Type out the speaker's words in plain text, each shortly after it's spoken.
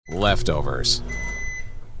leftovers,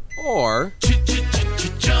 or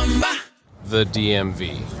the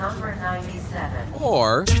DMV, Number 97.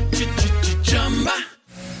 or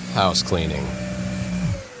house cleaning,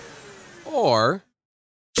 or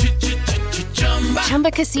Chumba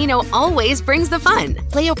Casino always brings the fun.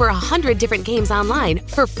 Play over 100 different games online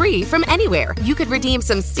for free from anywhere. You could redeem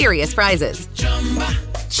some serious prizes.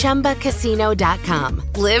 ChumbaCasino.com.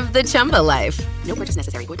 Live the Chumba life. No purchase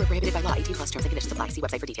necessary. Void where prohibited by law. 18+ terms and conditions apply. See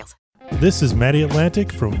website for details. This is Matty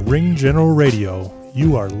Atlantic from Ring General Radio.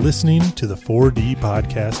 You are listening to the 4D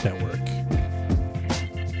Podcast Network.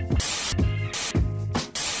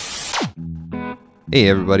 Hey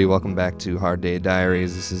everybody, welcome back to Hard Day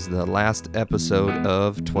Diaries. This is the last episode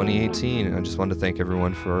of 2018, and I just wanted to thank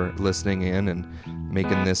everyone for listening in and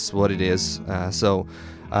making this what it is.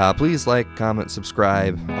 Please like, comment,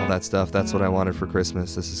 subscribe, all that stuff. That's what I wanted for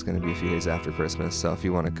Christmas. This is going to be a few days after Christmas, so if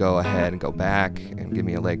you want to go ahead and go back and give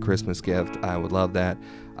me a late Christmas gift, I would love that.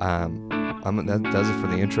 That does it for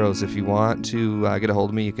the intros. If you want to get a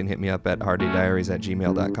hold of me, you can hit me up at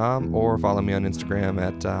harddaydiaries@gmail.com or follow me on Instagram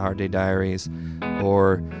at harddaydiaries,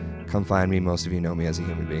 or come find me. Most of you know me as a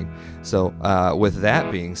human being. So with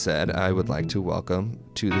that being said, I would like to welcome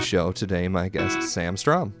to the show today my guest, Sam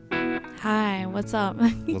Strom. Hi, what's up?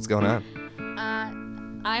 What's going on?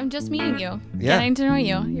 I'm just meeting you, getting to know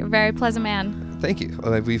you. You're a very pleasant man. Thank you.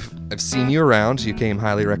 I've seen you around. You came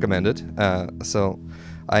highly recommended. So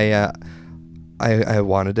I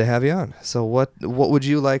wanted to have you on. So what would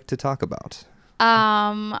you like to talk about?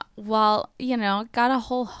 Well, got a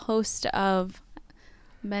whole host of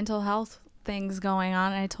mental health things going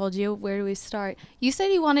on. I told you, where do we start? You said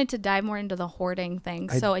you wanted to dive more into the hoarding thing,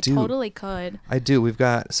 so I totally could. I do. We've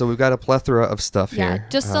got a plethora of stuff here. Yeah,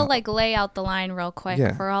 just to lay out the line real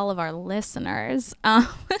quick for all of our listeners. I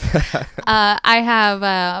have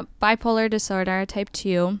bipolar disorder type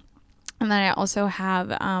 2. And then I also have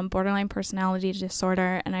borderline personality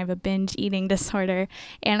disorder, and I have a binge eating disorder,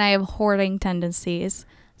 and I have hoarding tendencies.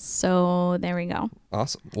 So there we go.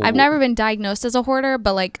 Awesome. Well, I've never been diagnosed as a hoarder,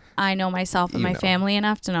 but I know myself and my family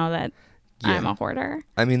enough to know that I'm a hoarder.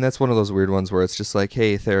 I mean, that's one of those weird ones where it's just like,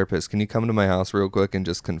 hey, therapist, can you come to my house real quick and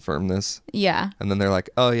just confirm this? Yeah. And then they're like,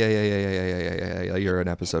 oh, yeah, you're an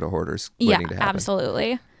episode of Hoarders waiting to happen. Yeah,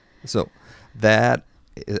 absolutely. So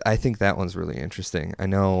I think that one's really interesting. I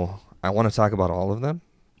know I want to talk about all of them.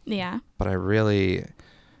 Yeah. But I really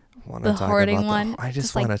want to talk hoarding about one. I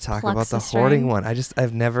just want to talk about the hoarding one.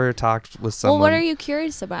 I've never talked with someone. Well, what are you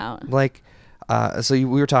curious about? We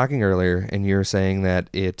were talking earlier, and you were saying that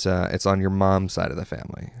it's on your mom's side of the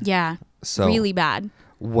family. Yeah. So really bad.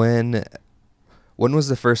 When was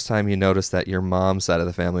the first time you noticed that your mom's side of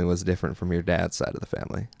the family was different from your dad's side of the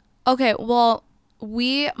family? Okay, well,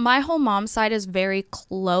 my whole mom's side is very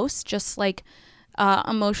close, just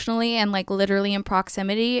emotionally and literally in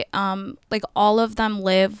proximity. All of them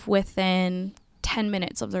live within 10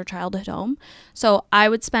 minutes of their childhood home. So I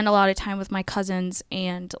would spend a lot of time with my cousins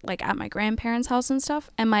and at my grandparents' house and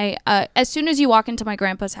stuff. And as soon as you walk into my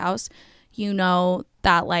grandpa's house, you know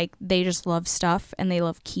that they just love stuff and they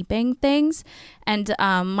love keeping things. And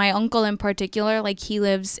my uncle in particular, he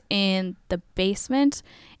lives in the basement.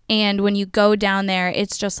 And when you go down there,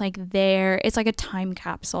 it's just it's like a time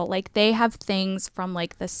capsule. They have things from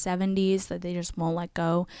the 70s that they just won't let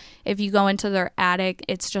go. If you go into their attic,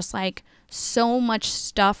 it's just so much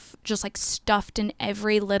stuff, just stuffed in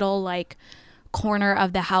every little corner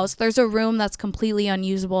of the house. There's a room that's completely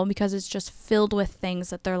unusable because it's just filled with things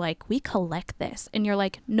that they're we collect this. And you're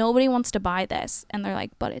nobody wants to buy this. And they're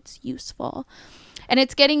but it's useful. And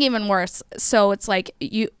it's getting even worse. So it's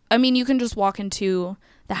you can just walk into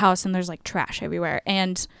the house and there's trash everywhere,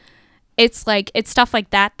 and it's stuff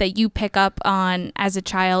like that you pick up on as a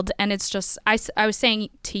child. And it's just I was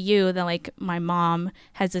saying to you that my mom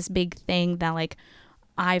has this big thing that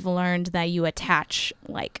I've learned that you attach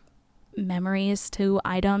memories to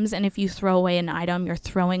items, and if you throw away an item, you're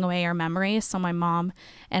throwing away your memories. So my mom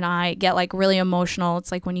and I get really emotional.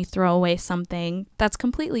 It's when you throw away something that's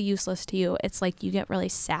completely useless to you, it's you get really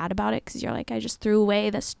sad about it because you're I just threw away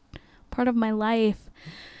this part of my life.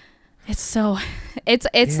 It's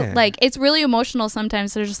it's really emotional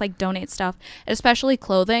sometimes to just donate stuff, especially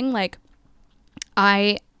clothing.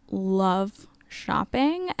 I love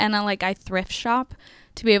shopping, and I thrift shop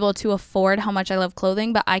to be able to afford how much I love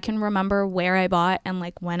clothing, but I can remember where I bought and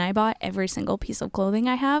when I bought every single piece of clothing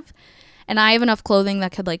I have. And I have enough clothing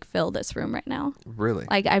that could fill this room right now. Really?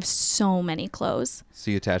 I have so many clothes. So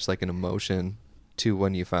you attach an emotion to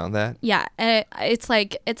when you found that? Yeah, it's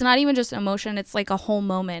it's not even just emotion. It's a whole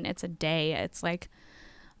moment. It's a day. It's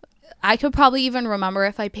I could probably even remember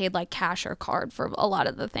if I paid like cash or card for a lot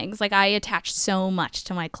of the things. Like I attach so much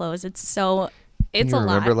to my clothes. It's Can a you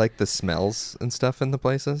remember lot. like the smells and stuff in the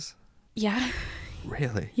places? Yeah.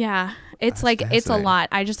 Really? Yeah. It's That's like, it's a fascinating. lot.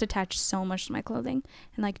 I just attach so much to my clothing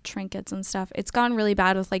and like trinkets and stuff. It's gone really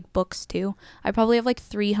bad with like books too. I probably have like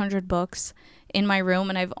 300 books in my room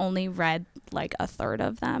and I've only read like a third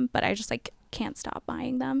of them, but I just like can't stop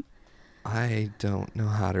buying them. I don't know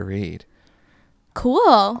how to read.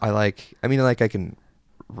 Cool. I can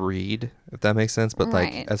read, if that makes sense, but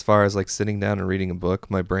like Right. as far as like sitting down and reading a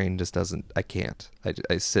book, my brain just doesn't, I can't.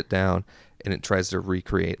 I sit down and it tries to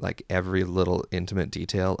recreate like every little intimate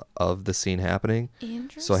detail of the scene happening.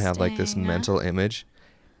 So I have like this Interesting. mental image,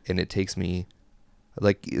 and it takes me,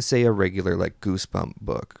 like, say a regular like Goosebump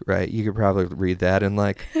book, right? You could probably read that in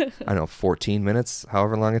like, I don't know, 14 minutes,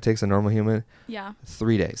 however long it takes a normal human. Yeah.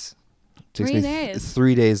 3 days. Takes 3 me days.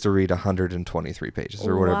 3 days to read 123 pages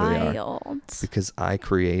or whatever they are, Wild. because I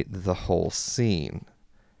create the whole scene,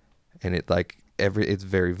 and it like it's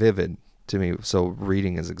very vivid to me. So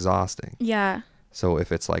reading is exhausting. Yeah. So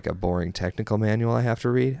if it's like a boring technical manual I have to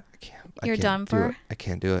read, I You're can't done do for? it. I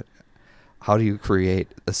can't do it. How do you create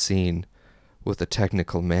a scene with a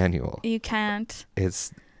technical manual? You can't.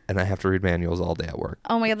 And I have to read manuals all day at work.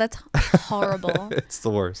 Oh my God, that's horrible. It's the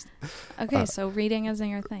worst. Okay, so reading isn't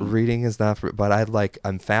your thing. Reading is not but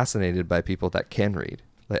I'm fascinated by people that can read.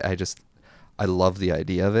 Like I love the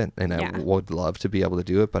idea of it, and Yeah. I would love to be able to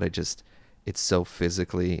do it, but it's so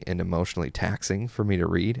physically and emotionally taxing for me to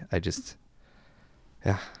read.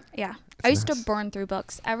 Yeah. Yeah. It's I used nuts. to burn through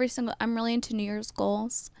books. I'm really into New Year's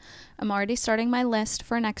goals. I'm already starting my list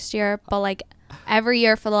for next year, but like every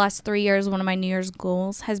year for the last 3 years, one of my New Year's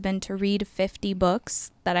goals has been to read 50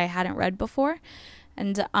 books that I hadn't read before.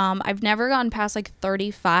 And I've never gotten past like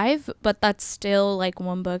 35, but that's still like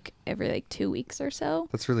one book every like 2 weeks or so.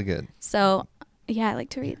 That's really good. So yeah, I like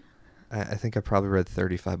to read. I think I probably read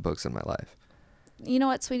 35 books in my life. You know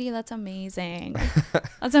what, sweetie? That's amazing.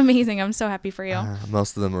 That's amazing. I'm so happy for you.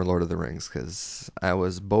 Most of them were Lord of the Rings, because I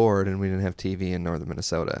was bored and we didn't have TV in northern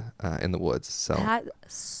Minnesota, in the woods. So That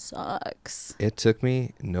sucks. it took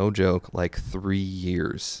me, no joke, like 3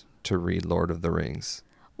 years to read Lord of the Rings.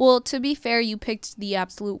 Well, to be fair, you picked the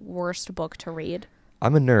absolute worst book to read.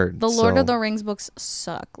 I'm a nerd. The Lord so of the Rings books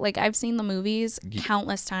suck. Like, I've seen the movies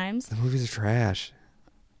countless times. The movies are trash.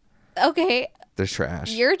 Okay, They're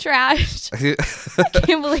trash. you're trash. I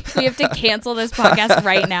can't believe we have to cancel this podcast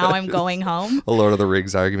right now. I'm going home. A Lord of the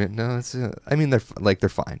Rings argument. No, it's. I mean, they're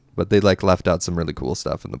fine, but they like left out some really cool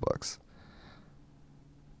stuff in the books.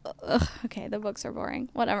 Okay, the books are boring.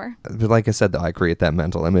 Whatever. But like I said, though, I create that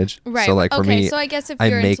mental image. Right. So like for okay, me, so I guess if I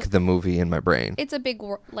you're make into, the movie in my brain. it's a big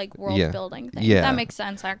world Yeah. building thing. Yeah. That makes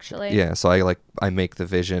sense actually. Yeah, so I make the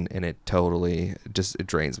vision, and it totally it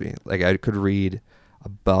drains me. Like I could read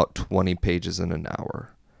about 20 pages in an hour,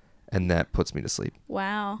 and that puts me to sleep.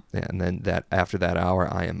 Wow. Yeah, and then after that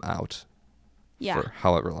hour, I am out. Yeah. For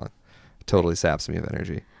however long. It totally saps me of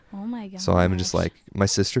energy. Oh my god. So I'm just like, my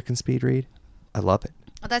sister can speed read. I love it.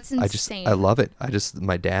 Oh, that's insane. I love it.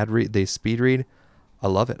 My dad they speed read. I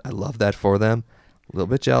love it. I love that for them. A little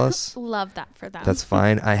bit jealous. Love that for them. That's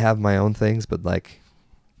fine. I have my own things, but like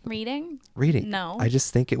Reading? reading. No. I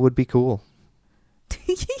just think it would be cool.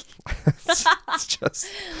 it's just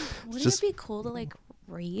Wouldn't just- it be cool to like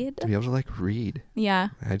read? to be able to like read. Yeah.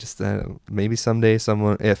 I just maybe someday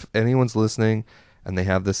if anyone's listening and they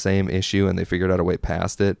have the same issue and they figured out a way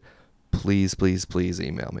past it, please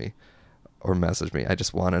email me or message me. I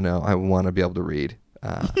just want to know. I want to be able to read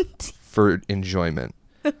for enjoyment.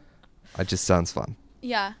 It just sounds fun.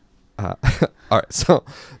 Yeah. All right, so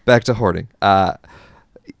back to hoarding.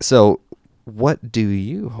 So what do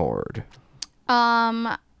you hoard?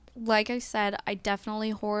 Like I said, I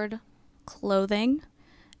definitely hoard clothing.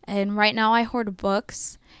 And right now I hoard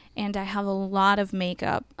books, and I have a lot of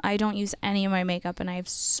makeup. I don't use any of my makeup, and I have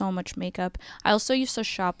so much makeup. I also used to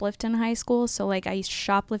shoplift in high school, so like I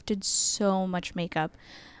shoplifted so much makeup.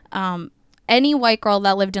 Any white girl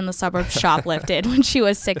that lived in the suburbs shoplifted when she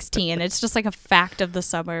was 16. It's just like a fact of the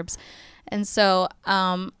suburbs. And so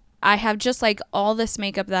I have just like all this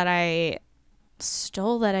makeup that I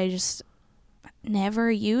stole that I just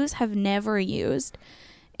have never used.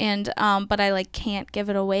 And but I like can't give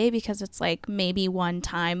it away because it's like maybe one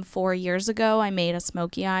time 4 years ago I made a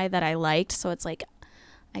smoky eye that I liked, so it's like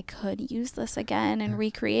I could use this again and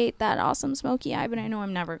recreate that awesome smoky eye, but I know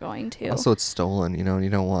I'm never going to. Also, it's stolen, and you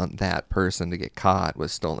don't want that person to get caught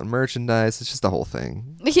with stolen merchandise. It's just the whole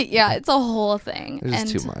thing. Yeah, it's a whole thing.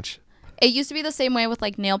 It's just too much. It used to be the same way with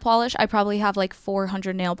like nail polish. I probably have like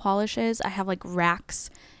 400 nail polishes. I have like racks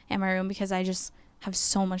in my room because I just have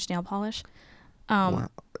so much nail polish. Wow.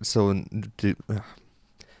 So,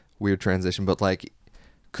 weird transition, but like,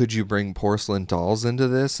 could you bring porcelain dolls into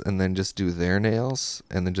this and then just do their nails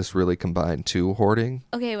and then just really combine two hoarding?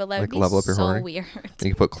 Okay, well, that Like would be level up your so hoarding? weird. And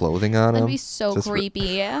you put clothing on them? That'd be so just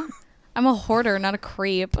creepy. I'm a hoarder, not a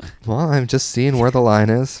creep. Well, I'm just seeing where the line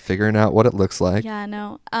is, figuring out what it looks like. Yeah,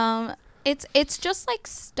 no. It's just like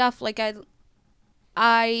stuff. Like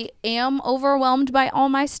I am overwhelmed by all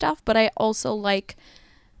my stuff, but I also like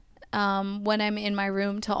when I'm in my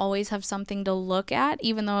room to always have something to look at.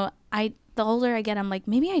 Even though the older I get, I'm like,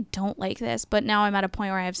 maybe I don't like this, but now I'm at a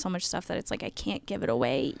point where I have so much stuff that it's like I can't give it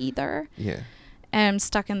away either. Yeah. And I'm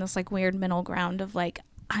stuck in this like weird middle ground of like,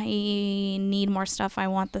 I need more stuff. I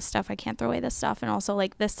want this stuff. I can't throw away this stuff. And also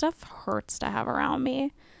like this stuff hurts to have around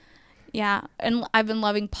me. Yeah. And I've been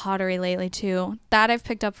loving pottery lately too. That I've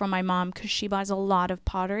picked up from my mom because she buys a lot of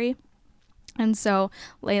pottery. And so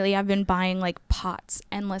lately I've been buying like pots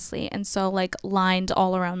endlessly. And so like lined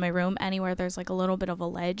all around my room, anywhere there's like a little bit of a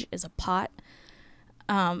ledge is a pot.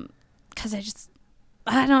 Because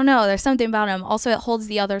I don't know. There's something about them. Also, it holds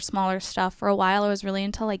the other smaller stuff. For a while, I was really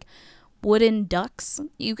into like wooden ducks.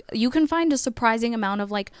 You can find a surprising amount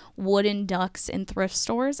of like wooden ducks in thrift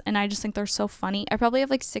stores. And I just think they're so funny. I probably have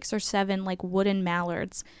like 6 or 7 like wooden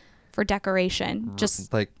mallards for decoration.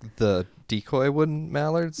 Just like the decoy wooden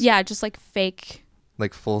mallards? Yeah, just like fake.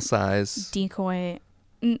 Like full size? Decoy.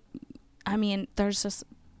 I mean, there's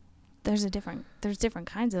different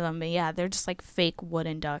kinds of them. But yeah, they're just like fake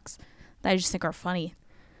wooden ducks that I just think are funny.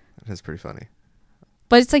 It is pretty funny.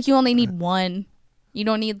 But it's like you only need one. You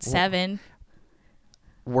don't need 7.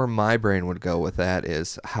 Where my brain would go with that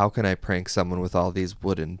is, how can I prank someone with all these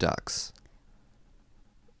wooden ducks?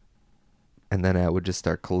 And then I would just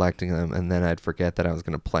start collecting them, and then I'd forget that I was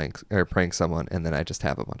going to prank someone, and then I just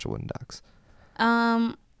have a bunch of wooden ducks.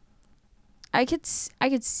 I could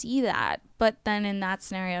see that, but then in that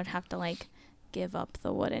scenario, I'd have to like give up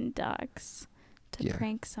the wooden ducks to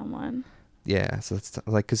prank someone. Yeah, so it's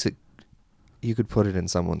like, because you could put it in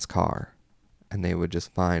someone's car, and they would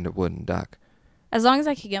just find a wooden duck. As long as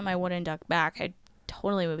I could get my wooden duck back, I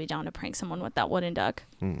totally would be down to prank someone with that wooden duck.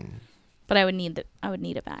 But I would need it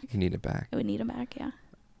back. You need it back. I would need it back, yeah.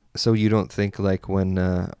 So you don't think like when,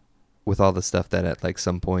 with all the stuff that at like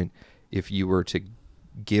some point, if you were to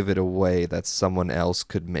give it away, that someone else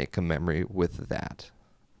could make a memory with that?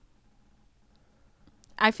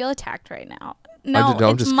 I feel attacked right now. No,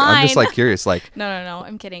 it's mine. I'm just like curious, like. No,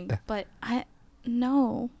 I'm kidding. But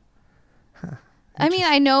no. Huh. I mean,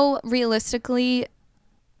 I know realistically,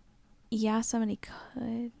 yeah, somebody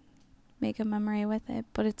could make a memory with it,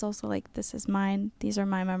 but it's also like, this is mine. These are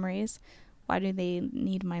my memories. Why do they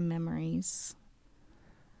need my memories?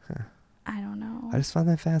 Huh. I don't know. I just find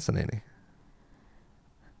that fascinating.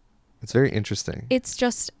 It's very interesting. It's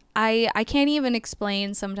just, I can't even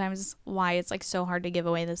explain sometimes why it's like so hard to give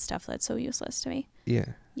away this stuff that's so useless to me. Yeah.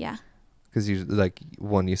 Yeah. Because you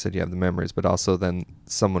you said you have the memories, but also then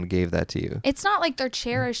someone gave that to you. It's not like they're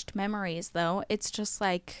cherished memories though. It's just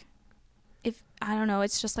like, I don't know.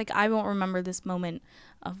 It's just like, I won't remember this moment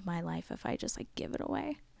of my life if I just like give it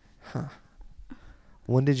away. Huh.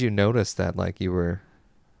 When did you notice that like you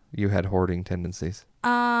had hoarding tendencies?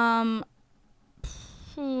 Probably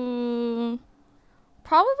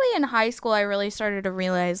in high school, I really started to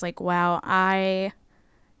realize like, wow, I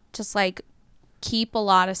just like keep a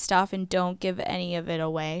lot of stuff and don't give any of it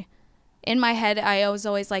away. In my head, I was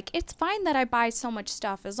always like, it's fine that I buy so much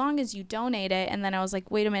stuff as long as you donate it. And then I was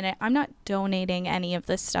like, wait a minute, I'm not donating any of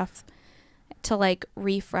this stuff to like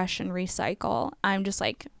refresh and recycle. I'm just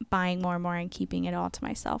like buying more and more and keeping it all to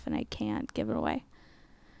myself, and I can't give it away.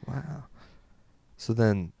 Wow. So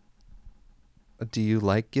then, do you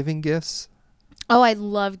like giving gifts? Oh, I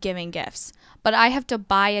love giving gifts, but I have to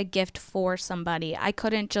buy a gift for somebody. I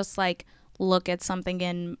couldn't just like look at something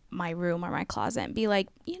in my room or my closet and be like,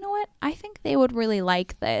 you know what? I think they would really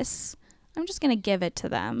like this. I'm just going to give it to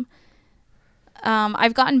them.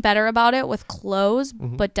 I've gotten better about it with clothes,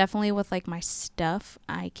 but definitely with like my stuff,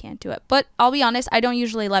 I can't do it. But I'll be honest, I don't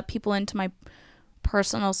usually let people into my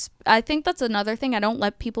personal I think that's another thing. I don't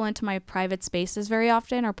let people into my private spaces very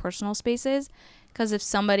often, or personal spaces, because if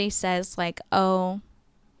somebody says like, oh,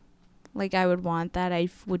 like I would want that, I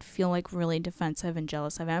would feel like really defensive and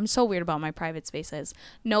jealous of it. I'm so weird about my private spaces.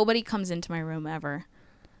 Nobody comes into my room ever.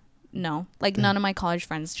 No, like none of my college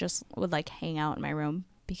friends just would like hang out in my room,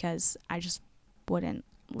 because I just wouldn't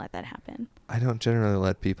let that happen. I don't generally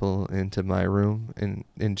let people into my room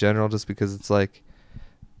in general, just because it's like,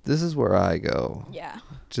 this is where I go. Yeah.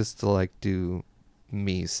 Just to like do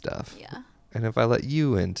me stuff. Yeah. And if I let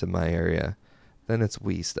you into my area, then it's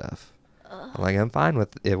we stuff. Like, I'm fine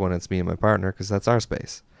with it when it's me and my partner because that's our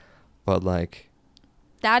space. But, like...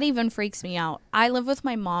 That even freaks me out. I live with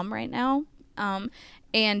my mom right now.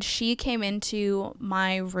 And she came into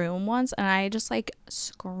my room once and I just like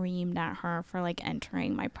screamed at her for like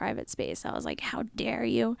entering my private space. I was like, how dare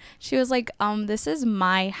you? She was like, this is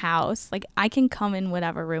my house. Like, I can come in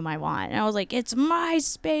whatever room I want. And I was like, it's my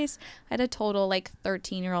space. I had a total like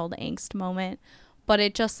 13-year-old angst moment. But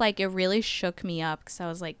it just like, it really shook me up because I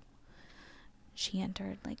was like, she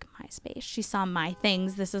entered like my space. She saw my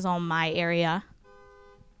things. This is all my area.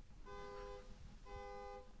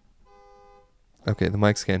 Okay, the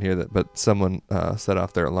mics can't hear that, but someone set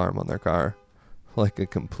off their alarm on their car like a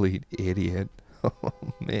complete idiot. Oh,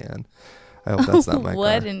 man. I hope that's not my car.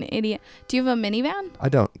 What an idiot. Do you have a minivan? I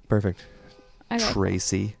don't. Perfect. Okay.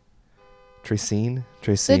 Tracy. Tracine?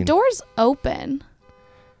 The door's open.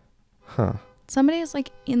 Huh. Somebody is like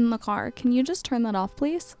in the car. Can you just turn that off,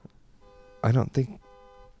 please? I don't think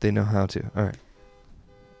they know how to. All right.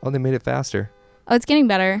 Oh, they made it faster. Oh, it's getting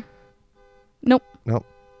better. Nope. Nope.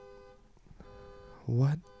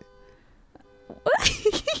 What?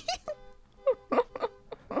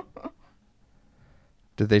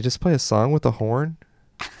 Did they just play a song with a horn?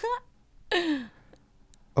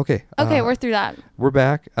 Okay. Okay, we're through that. We're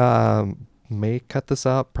back. May cut this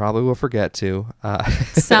up. Probably will forget to.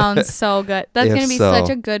 Sounds so good. That's If going to be so, such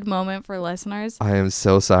a good moment for listeners. I am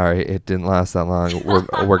so sorry. It didn't last that long.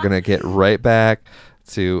 We're going to get right back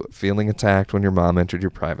to feeling attacked when your mom entered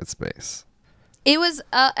your private space. It was,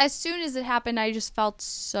 as soon as it happened, I just felt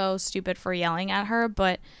so stupid for yelling at her,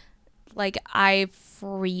 but like I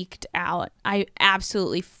freaked out. I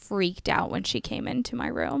absolutely freaked out when she came into my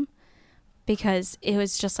room because it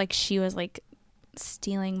was just like she was like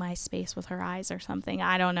stealing my space with her eyes or something.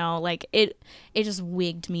 I don't know. Like it just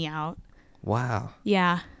wigged me out. Wow.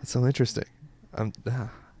 Yeah. That's so interesting. I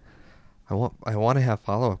want to have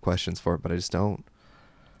follow-up questions for it, but I just don't.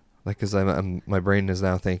 Like, because my brain is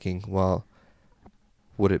now thinking, well,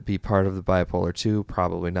 would it be part of the bipolar 2?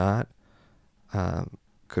 Probably not.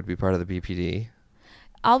 Could be part of the BPD.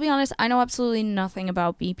 I'll be honest, I know absolutely nothing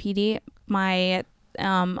about BPD. My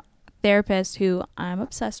therapist, who I'm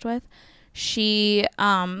obsessed with, she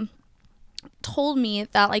told me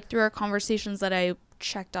that like through our conversations that I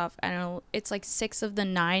checked off, I don't know, it's like 6 of the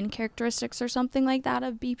 9 characteristics or something like that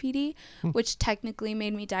of BPD, which technically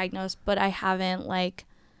made me diagnosed, but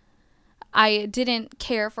I didn't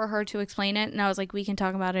care for her to explain it, and I was like, we can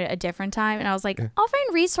talk about it a different time. And I was like, I'll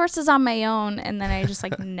find resources on my own, and then I just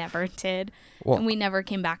like never did, Well, and we never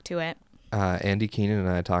came back to it. Andy Keenan and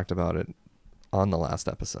I talked about it on the last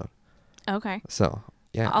episode. Okay. So,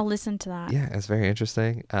 yeah. I'll listen to that. Yeah, it's very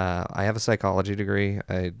interesting. I have a psychology degree.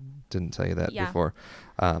 I didn't tell you that before,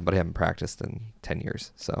 but I haven't practiced in 10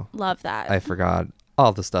 years. So Love that. I forgot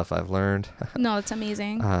all the stuff I've learned. No, it's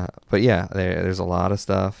amazing. But yeah, there's a lot of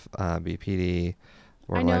stuff. BPD,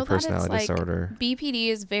 borderline personality disorder. BPD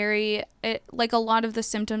is like a lot of the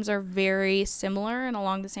symptoms are very similar and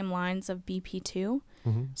along the same lines of BP2.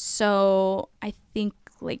 Mm-hmm. So I think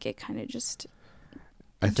like it kind of just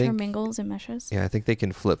intermingles and meshes. Yeah, I think they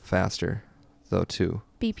can flip faster though too.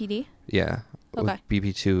 BPD? Yeah. Okay.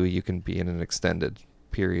 With BP2, you can be in an extended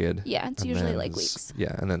period. Yeah, it's usually like weeks.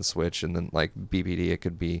 Yeah, and then switch, and then like BPD, you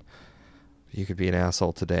could be an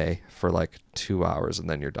asshole today for like 2 hours, and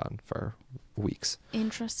then you're done for weeks.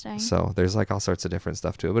 Interesting. So there's like all sorts of different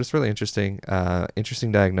stuff to it, but it's really interesting.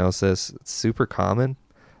 Interesting diagnosis. It's super common.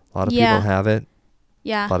 A lot of people have it.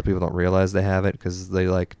 Yeah. A lot of people don't realize they have it because they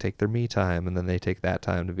like take their me time, and then they take that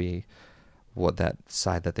time to be what that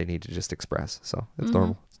side that they need to just express. So it's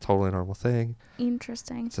normal. It's a totally normal thing.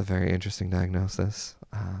 Interesting. It's a very interesting diagnosis.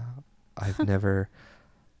 I've never,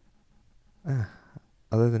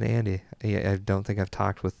 other than Andy, I don't think I've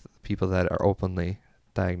talked with people that are openly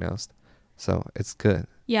diagnosed. So it's good.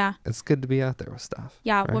 Yeah. It's good to be out there with stuff.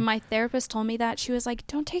 Yeah. Right? When my therapist told me that, she was like,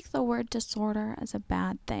 don't take the word disorder as a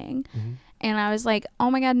bad thing. Mm-hmm. And I was like, oh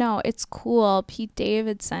my God, no, it's cool. Pete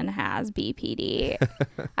Davidson has BPD.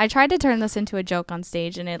 I tried to turn this into a joke on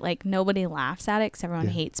stage, and it like nobody laughs at it because everyone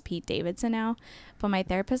hates Pete Davidson now. But my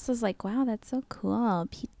therapist was like, wow, that's so cool.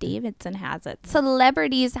 Pete Davidson has it.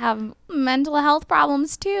 Celebrities have mental health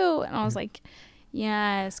problems too. And I was like,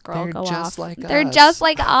 yes, girl, They're go just off. like They're us. just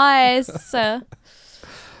like us.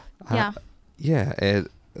 Yeah. Yeah.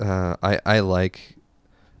 I like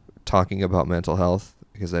talking about mental health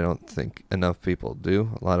because I don't think enough people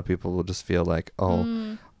do. A lot of people will just feel like,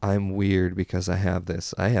 oh, I'm weird because I have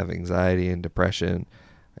this. I have anxiety and depression,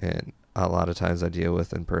 and a lot of times I deal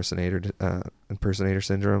with impersonator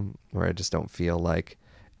syndrome, where I just don't feel like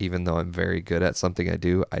even though I'm very good at something I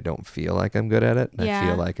do, I don't feel like I'm good at it. And Yeah. I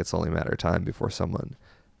feel like it's only a matter of time before someone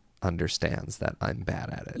understands that I'm bad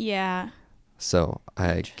at it. Yeah. So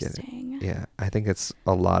I get it. Interesting. Yeah. I think it's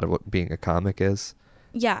a lot of what being a comic is.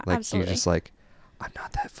 Yeah, Like absolutely. you're just like, I'm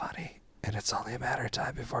not that funny. And it's only a matter of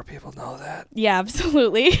time before people know that. Yeah,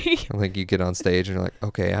 absolutely. And like you get on stage and you're like,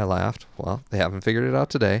 okay, I laughed. Well, they haven't figured it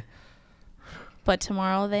out today. But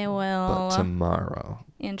tomorrow they will. But tomorrow.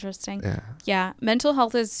 Interesting. Yeah. Yeah. Mental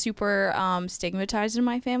health is super stigmatized in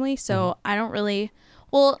my family. So Mm-hmm. I don't really,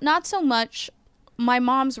 well, not so much. My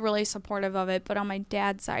mom's really supportive of it, but on my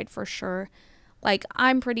dad's side, for sure. Like,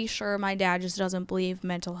 I'm pretty sure my dad just doesn't believe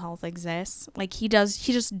mental health exists. Like, he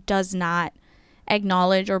just does not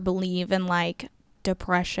acknowledge or believe in, like,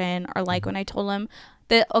 depression or, like, when I told him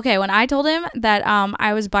that, okay, when I told him that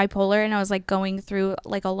I was bipolar and I was, like, going through,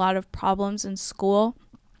 like, a lot of problems in school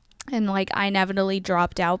and, like, I inevitably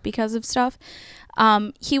dropped out because of stuff,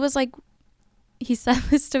 he was, like, he said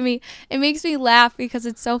this to me. It makes me laugh because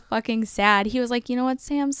it's so fucking sad. He was like, you know what,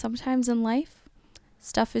 Sam? Sometimes in life,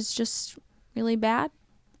 stuff is just really bad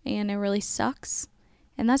and it really sucks.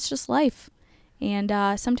 And that's just life. And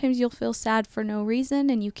sometimes you'll feel sad for no reason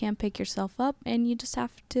and you can't pick yourself up and you just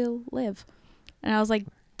have to live. And I was like,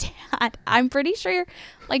 Dad, I'm pretty sure,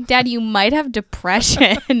 like, Dad, you might have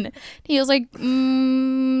depression. He was like,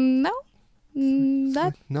 no.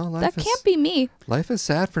 That can't be me. Life is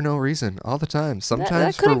sad for no reason all the time.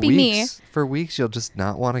 Sometimes couldn't be me. For weeks you'll just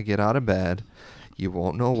not want to get out of bed. You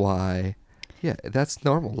won't know why. Yeah, that's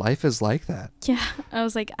normal. Life is like that. Yeah, I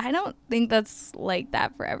was like, I don't think that's like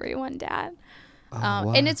that for everyone, Dad.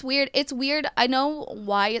 Wow. And it's weird. It's weird. I know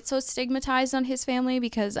why it's so stigmatized on his family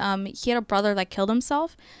because he had a brother that killed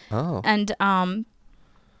himself. Oh. And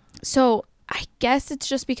so I guess it's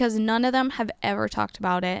just because none of them have ever talked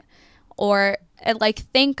about it. Or, like,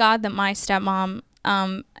 thank God that my stepmom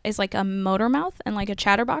is, like, a motor mouth and, like, a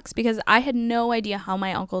chatterbox, because I had no idea how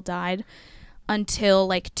my uncle died until,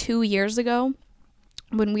 like, 2 years ago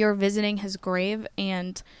when we were visiting his grave,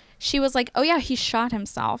 and she was like, oh, yeah, he shot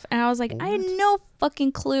himself. And I was like, I had no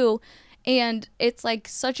fucking clue. And it's, like,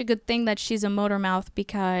 such a good thing that she's a motor mouth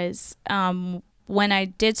because when I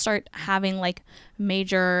did start having, like,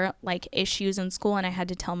 major, like, issues in school and I had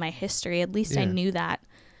to tell my history, at least I knew that.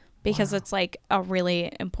 Because it's, like, a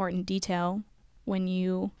really important detail when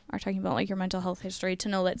you are talking about, like, your mental health history to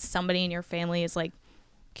know that somebody in your family is, like,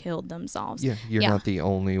 killed themselves. Yeah, you're not the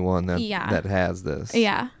only one that has this.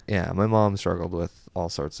 Yeah. Yeah, my mom struggled with all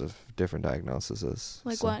sorts of different diagnoses.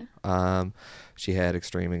 Like what? She had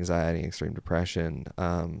extreme anxiety, extreme depression.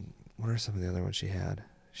 What are some of the other ones she had?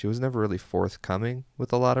 She was never really forthcoming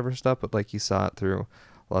with a lot of her stuff, but, like, you saw it through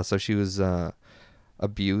a lot. So she was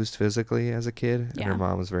abused physically as a kid, and her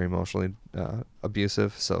mom was very emotionally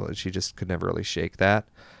abusive, so she just could never really shake that,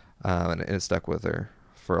 and it stuck with her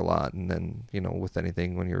for a lot. And then, you know, with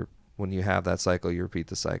anything, when you have that cycle, you repeat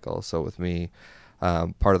the cycle. So with me,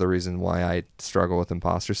 part of the reason why I struggle with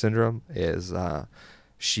imposter syndrome is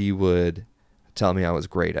she would tell me I was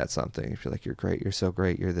great at something. She'd be like, you're great, you're so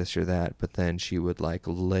great, you're this, you're that, but then she would, like,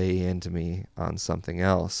 lay into me on something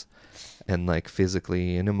else, and, like,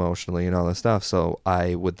 physically and emotionally and all this stuff. So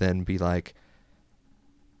I would then be like,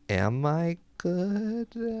 am I good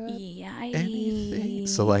at anything?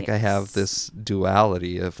 So, like, I have this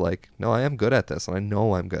duality of, like, no, I am good at this and I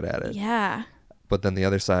know I'm good at it. Yeah. But then the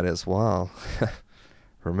other side is, well,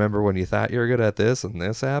 remember when you thought you were good at this and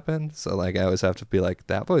this happened? So, like, I always have to be like,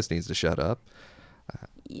 that voice needs to shut up.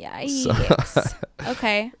 Yikes.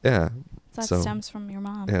 Okay. Yeah. That stems from your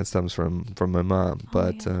mom. Yeah, it stems from my mom.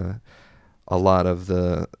 But a lot of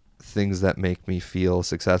the things that make me feel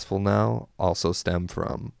successful now also stem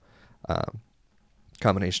from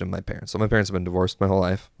combination of my parents. So my parents have been divorced my whole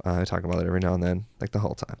life. I talk about it every now and then, like the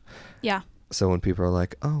whole time. Yeah. So when people are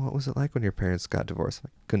like, oh, what was it like when your parents got divorced? I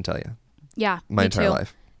couldn't tell you. Yeah. My entire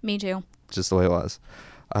life. Me too. Just the way it was.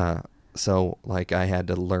 So, like, I had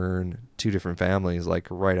to learn two different families, like,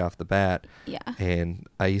 right off the bat. Yeah. And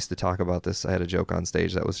I used to talk about this. I had a joke on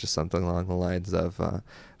stage that was just something along the lines of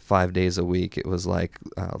 5 days a week. It was like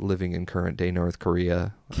living in current day North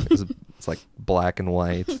Korea. It's like black and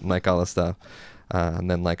white and, like, all this stuff.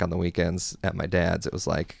 And then, like, on the weekends at my dad's, it was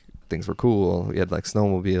like things were cool. We had, like,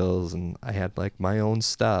 snowmobiles, and I had, like, my own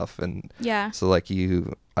stuff. And so, like,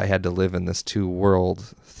 I had to live in this two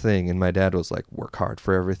world thing. And my dad was like, work hard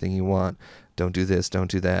for everything you want. Don't do this, don't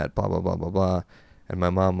do that, blah, blah, blah, blah, blah. And my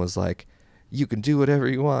mom was like, you can do whatever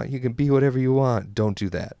you want. You can be whatever you want. Don't do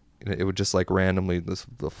that. And it would just, like, randomly, it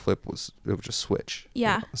would just switch.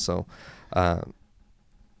 Yeah. You know? So,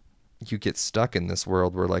 you get stuck in this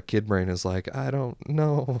world where like kid brain is like, I don't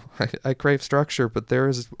know, I crave structure, but there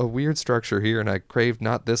is a weird structure here and I crave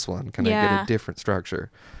not this one. Can I get a different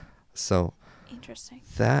structure? So interesting.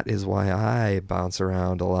 That is why I bounce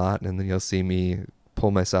around a lot, and then you'll see me pull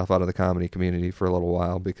myself out of the comedy community for a little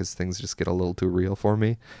while because things just get a little too real for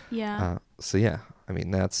me. Yeah. So yeah, I mean,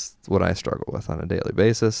 that's what I struggle with on a daily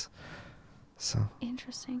basis. So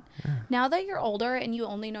interesting. Yeah. Now that you're older and you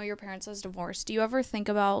only know your parents as divorced, do you ever think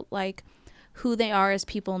about like who they are as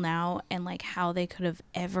people now and like how they could have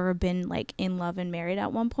ever been like in love and married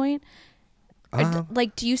at one point?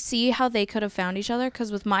 Like, do you see how they could have found each other? Because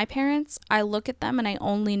with my parents, I look at them and I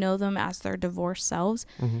only know them as their divorced selves.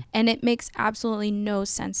 Mm-hmm. And it makes absolutely no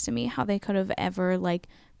sense to me how they could have ever like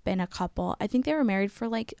been a couple. I think they were married for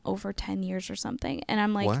like over 10 years or something. And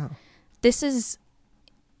I'm like, wow. This is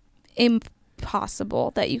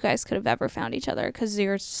impossible that you guys could have ever found each other because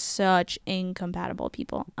you're such incompatible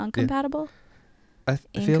people. Uncompatible? Yeah. I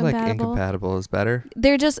feel like incompatible is better.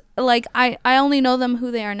 They're just like, I only know them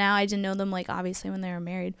who they are now. I didn't know them like obviously when they were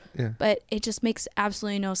married. Yeah. But it just makes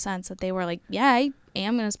absolutely no sense that they were like, yeah, I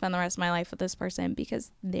am going to spend the rest of my life with this person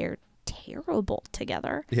because they're terrible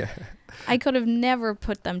together. Yeah. I could have never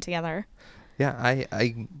put them together. Yeah,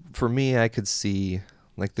 I for me, I could see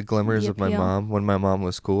like the glimmers of my mom. When my mom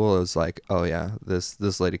was cool, it was like, oh yeah,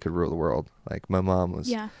 this lady could rule the world. Like my mom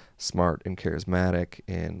was smart and charismatic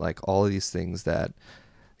and like all of these things that,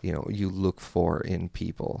 you know, you look for in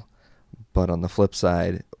people. But on the flip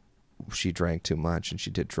side, she drank too much and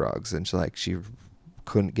she did drugs and she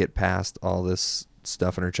couldn't get past all this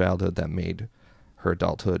stuff in her childhood that made her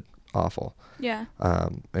adulthood awful. Yeah.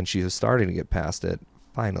 And she was starting to get past it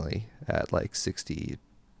finally at like 60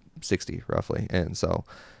 roughly. And so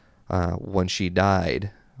when she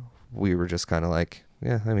died, we were just kind of like,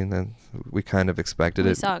 yeah, I mean, then we kind of expected it.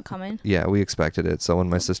 We saw it coming. Yeah, we expected it. So when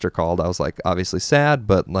my sister called, I was like, obviously sad,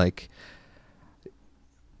 but like,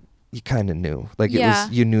 you kind of knew. Like, it was,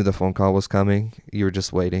 you knew the phone call was coming. You were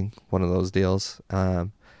just waiting. One of those deals.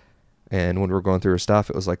 And when we were going through her stuff,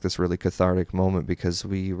 it was like this really cathartic moment because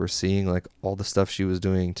we were seeing like all the stuff she was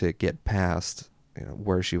doing to get past, you know,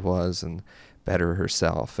 where she was and better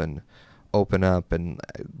herself and open up. And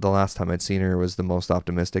the last time I'd seen her was the most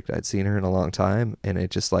optimistic I'd seen her in a long time, and it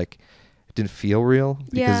just like it didn't feel real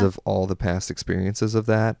because of all the past experiences of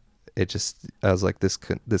that. It just, I was like, this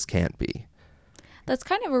can't be. That's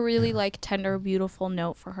kind of a really like tender, beautiful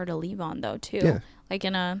note for her to leave on though too. Yeah. Like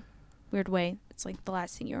in a weird way, it's like the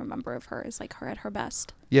last thing you remember of her is like her at her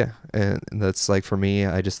best. Yeah, and that's like for me,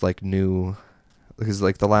 I just like knew, because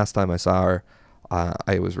like the last time I saw her,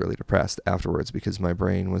 I was really depressed afterwards because my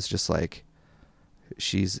brain was just like,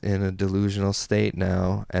 she's in a delusional state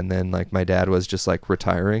now. And then like my dad was just like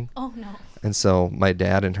retiring. Oh no. And so my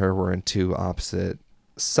dad and her were in two opposite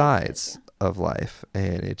sides of life.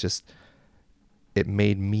 And it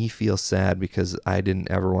made me feel sad because I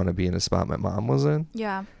didn't ever want to be in a spot my mom was in.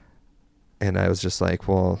 Yeah. And I was just like,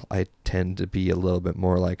 well, I tend to be a little bit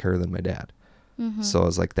more like her than my dad. Mm-hmm. So I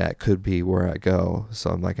was like, that could be where I go. So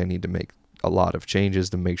I'm like, I need to make a lot of changes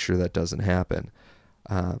to make sure that doesn't happen.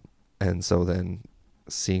 And so then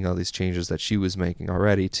seeing all these changes that she was making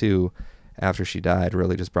already too, after she died,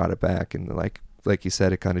 really just brought it back. And like you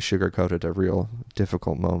said, it kind of sugarcoated a real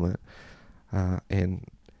difficult moment. And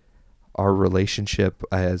our relationship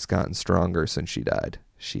has gotten stronger since she died.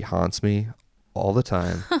 She haunts me all the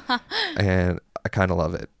time and I kind of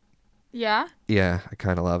love it. Yeah? Yeah, I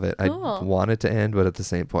kind of love it. Cool. I want it to end, but at the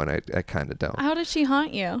same point, I kind of don't. How did she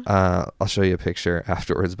haunt you? I'll show you a picture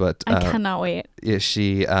afterwards, but... I cannot wait.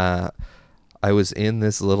 Yeah, I was in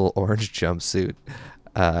this little orange jumpsuit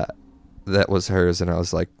that was hers, and I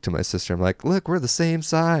was like, to my sister, I'm like, look, we're the same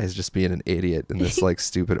size, just being an idiot in this like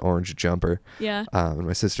stupid orange jumper. Yeah. And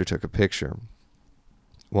my sister took a picture.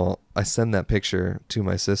 Well, I send that picture to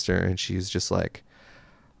my sister, and she's just like,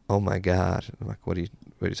 oh my God. I'm like, what are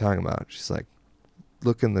you talking about? She's like,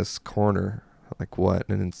 look in this corner. I'm like, what?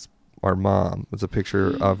 And it's our mom. It's a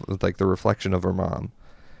picture of like the reflection of her mom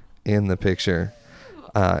in the picture.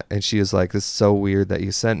 And she was like, this is so weird that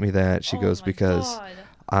you sent me that. She goes, because God.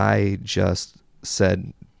 I just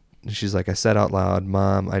said, she's like, I said out loud,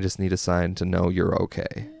 Mom, I just need a sign to know you're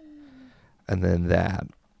okay. And then that.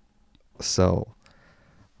 So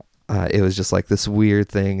it was just like this weird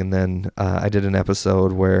thing. And then I did an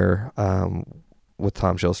episode where with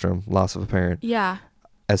Tom Shilstrom, Loss of a Parent. Yeah.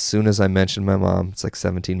 As soon as I mentioned my mom, it's like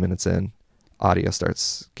 17 minutes in, audio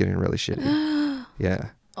starts getting really shitty. Yeah.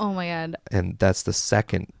 Oh my God. And that's the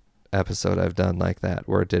second episode I've done like that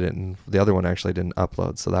where it didn't. The other one actually didn't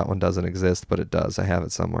upload, so that one doesn't exist, but it does. I have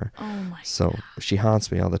it somewhere. Oh my. So she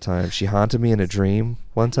haunts me all the time. She haunted me in a dream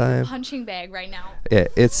one time. Punching bag right now. Yeah,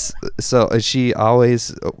 it's so she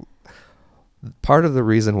always. Part of the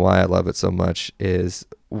reason why I love it so much is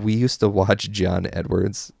we used to watch John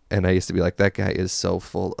Edwards, and I used to be like, that guy is so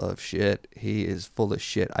full of shit. He is full of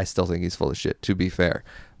shit. I still think he's full of shit, to be fair,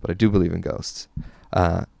 but I do believe in ghosts.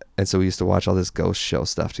 And so we used to watch all this ghost show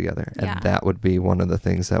stuff together, and that would be one of the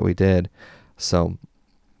things that we did. So,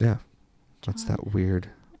 yeah, that's that weird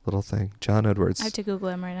little thing. John Edwards. I have to Google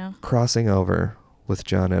him right now. Crossing over with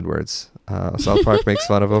John Edwards. South Park makes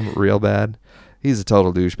fun of him real bad. He's a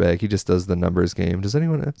total douchebag. He just does the numbers game. Does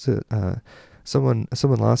anyone? Someone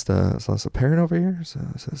lost a parent over here.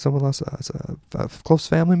 Someone lost a close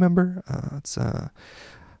family member.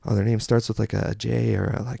 Their name starts with like a J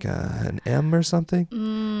or like an M or something.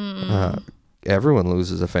 Everyone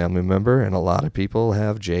loses a family member, and a lot of people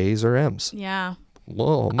have J's or M's. Yeah.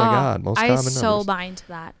 Whoa! Oh my God! Most common numbers. I so buy into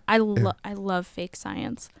that. I love fake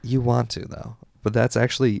science. You want to though, but that's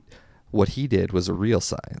actually. What he did was a real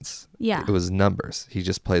science. Yeah. It was numbers. He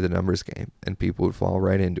just played the numbers game, and people would fall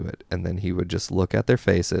right into it. And then he would just look at their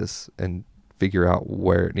faces and figure out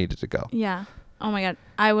where it needed to go. Yeah. Oh my God.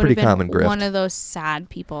 I would have been one of those sad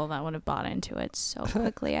people that would have bought into it so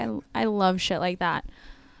quickly. I love shit like that.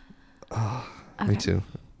 Oh, okay. Me too.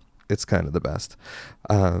 It's kind of the best.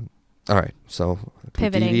 All right. So we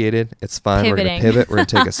deviated. It's fine. We're going to pivot. We're going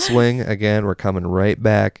to take a swing again. We're coming right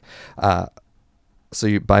back. So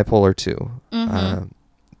you bipolar 2.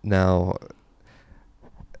 Now,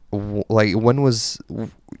 like, when was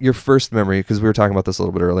your first memory? Because we were talking about this a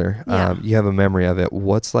little bit earlier. Yeah. You have a memory of it.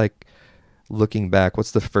 What's like, looking back,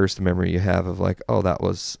 what's the first memory you have of like, oh,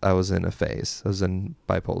 I was in a phase. I was in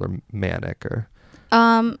bipolar manic or.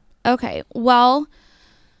 Okay. Well,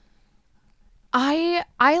 I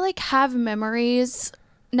like have memories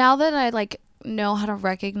now that I like know how to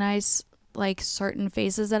recognize like certain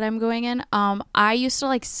phases that I'm going in. I used to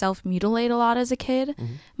like self-mutilate a lot as a kid.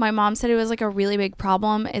 Mm-hmm. My mom said it was like a really big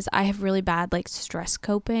problem is I have really bad like stress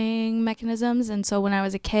coping mechanisms. And so when I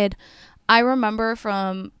was a kid, I remember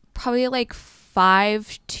from probably like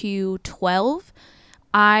 5 to 12,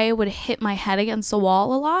 I would hit my head against the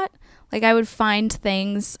wall a lot. Like I would find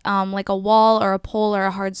things like a wall or a pole or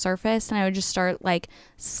a hard surface, and I would just start like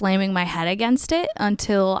slamming my head against it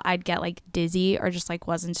until I'd get like dizzy or just like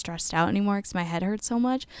wasn't stressed out anymore because my head hurt so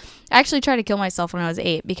much. I actually tried to kill myself when I was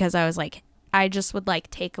 8 because I was like, I just would like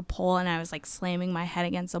take a pole and I was like slamming my head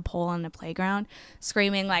against a pole on the playground,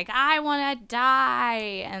 screaming like, I want to die.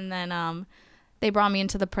 And then they brought me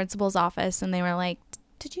into the principal's office and they were like,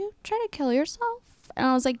 did you try to kill yourself? And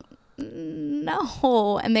I was like,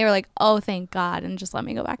 no. And they were like, oh, thank God, and just let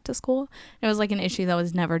me go back to school. It was like an issue that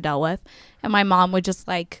was never dealt with, and my mom would just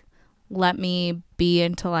like let me be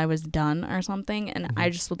until I was done or something, and I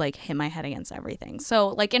just would like hit my head against everything. So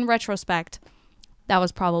like in retrospect, that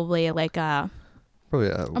was probably like a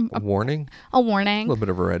warning, a little bit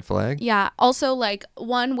of a red flag. Yeah. Also, like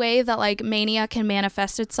one way that like mania can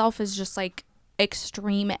manifest itself is just like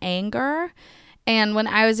extreme anger. And when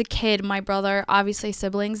I was a kid, my brother, obviously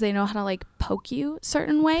siblings, they know how to like poke you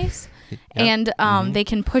certain ways. Yep. And they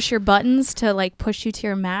can push your buttons to like push you to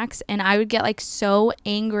your max. And I would get like so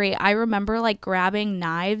angry. I remember like grabbing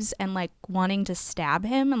knives and like wanting to stab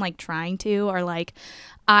him and like trying to, or like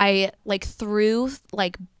I like threw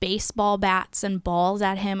like baseball bats and balls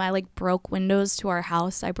at him. I like broke windows to our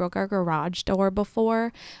house. I broke our garage door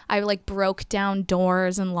before. I like broke down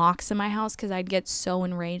doors and locks in my house because I'd get so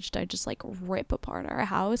enraged. I'd just like rip apart our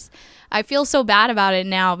house. I feel so bad about it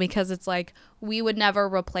now because it's like we would never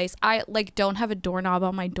replace. I like don't have a doorknob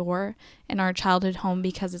on my door in our childhood home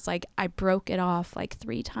because it's like I broke it off like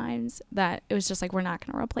 3 times that it was just like we're not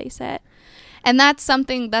going to replace it. And that's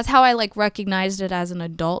how I like recognized it as an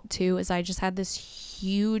adult too, is I just had this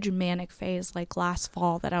huge manic phase like last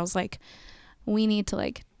fall that I was like, we need to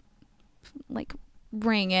like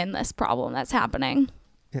bring in this problem that's happening.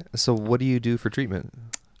 Yeah. So what do you do for treatment?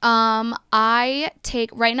 I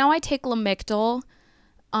take Lamictal,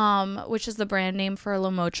 which is the brand name for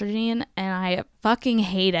lamotrigine, and I fucking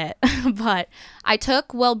hate it. But I took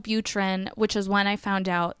Wellbutrin, which is when I found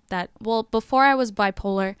out that, well, before I was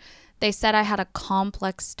bipolar, they said I had a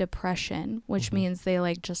complex depression, which means they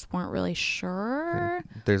like just weren't really sure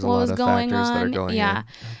There's what a lot was of going factors on. That are going yeah. in.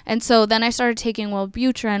 And so then I started taking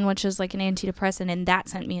Wellbutrin, which is like an antidepressant, and that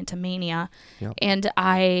sent me into mania. Yep. And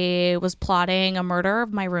I was plotting a murder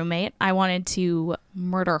of my roommate. I wanted to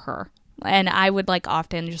murder her. And I would like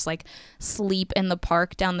often just like sleep in the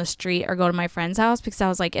park down the street or go to my friend's house because I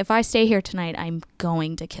was like, if I stay here tonight, I'm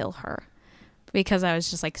going to kill her. Because I was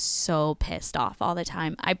just like so pissed off all the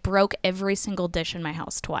time. I broke every single dish in my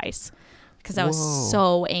house twice because I was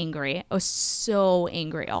so angry. I was so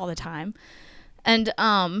angry all the time. And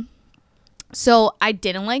so I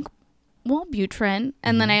didn't like Wellbutrin,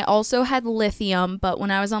 and then I also had lithium, but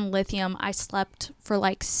when I was on lithium, I slept for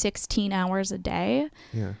like 16 hours a day.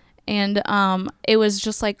 Yeah. And it was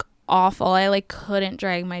just like awful. I like couldn't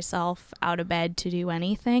drag myself out of bed to do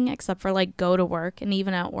anything except for like go to work, and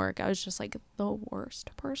even at work I was just like the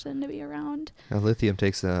worst person to be around. Now, lithium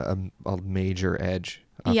takes a major edge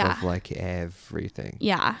off of like everything.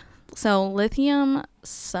 Yeah. So lithium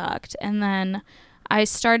sucked, and then I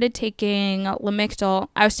started taking Lamictal.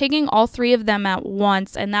 I was taking all 3 of them at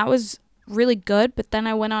once, and that was really good. But then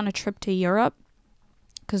I went on a trip to Europe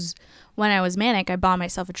because when I was manic, I bought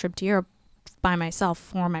myself a trip to Europe by myself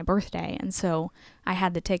for my birthday. And so I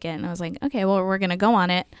had the ticket, and I was like, okay, well, we're going to go on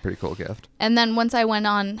it. Pretty cool gift. And then once I went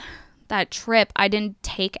on that trip, I didn't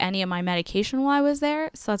take any of my medication while I was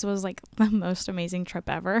there. So that was like the most amazing trip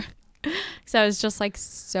ever. So I was just like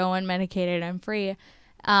so unmedicated and free.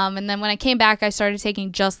 And then when I came back, I started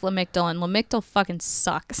taking just Lamictal, and Lamictal fucking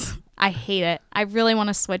sucks. I hate it. I really want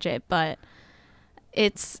to switch it, but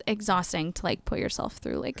it's exhausting to like put yourself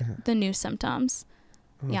through like the new symptoms.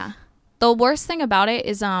 Yeah. The worst thing about it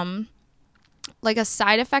is like a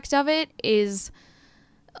side effect of it is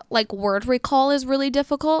like word recall is really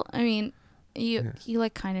difficult. I mean, you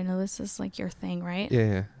like kind of know this is like your thing, right?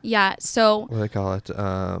 Yeah. Yeah. So what do they call it?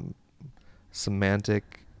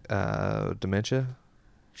 Semantic dementia.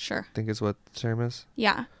 Sure. I think is what the term is.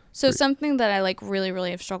 Yeah. So something that I like really,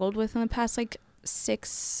 really have struggled with in the past like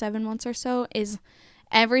 6-7 months or so is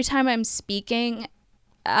every time I'm speaking,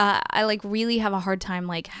 I like really have a hard time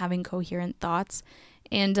like having coherent thoughts,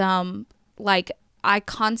 and like I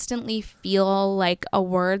constantly feel like a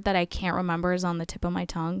word that I can't remember is on the tip of my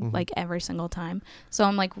tongue like every single time. So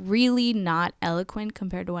I'm like really not eloquent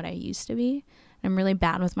compared to what I used to be. I'm really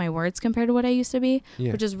bad with my words compared to what I used to be,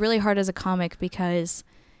 which is really hard as a comic because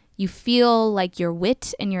you feel like your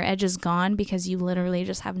wit and your edge is gone because you literally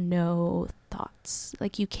just have no thoughts.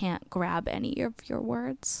 Like you can't grab any of your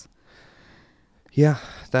words. Yeah,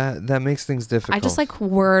 that makes things difficult. I just like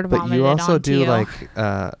word vomited But you also onto do you. like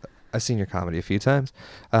I've seen your comedy a few times.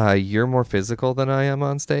 You're more physical than I am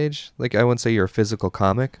on stage. Like I wouldn't say you're a physical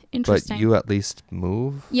comic, but you at least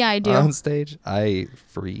move. Yeah, I do. On stage, I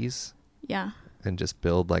freeze. Yeah. And just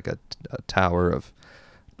build like a tower of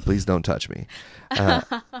please don't touch me.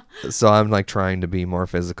 So I'm like trying to be more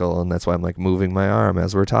physical, and that's why I'm like moving my arm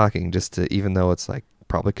as we're talking, just to, even though it's like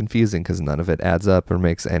probably confusing because none of it adds up or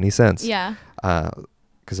makes any sense. Yeah.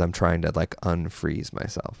 Because I'm trying to like unfreeze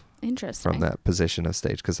myself. Interesting. From that position of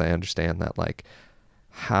stage, because I understand that like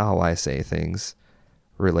how I say things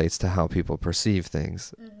relates to how people perceive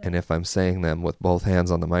things. And if I'm saying them with both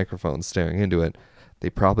hands on the microphone staring into it, they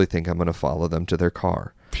probably think I'm going to follow them to their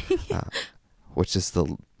car, which is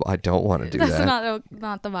I don't want to do that. That's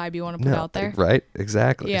not the vibe you want to put out there. Right?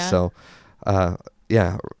 Exactly. Yeah. So,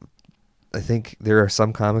 yeah, I think there are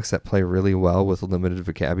some comics that play really well with limited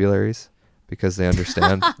vocabularies because they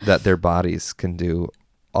understand that their bodies can do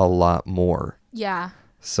a lot more. Yeah.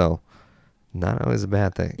 So, not always a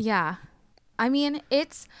bad thing. Yeah. I mean,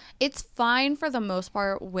 it's fine for the most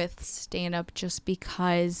part with stand-up just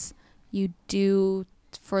because you do,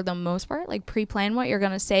 for the most part, like pre-plan what you're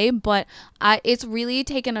going to say, but it's really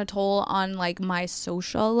taken a toll on like my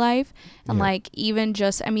social life and like even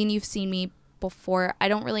just, I mean, you've seen me before. I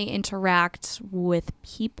don't really interact with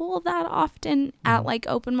people that often at like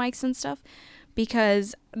open mics and stuff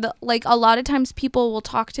because like a lot of times people will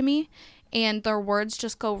talk to me and their words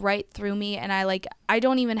just go right through me, and I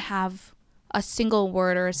don't even have a single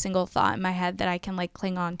word or a single thought in my head that I can like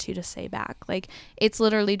cling on to say back. Like it's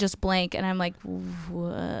literally just blank, and I'm like,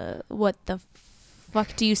 what the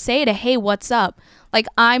fuck do you say to hey, what's up? Like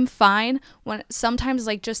I'm fine, when sometimes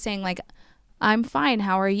like just saying like I'm fine,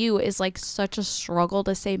 how are you is like such a struggle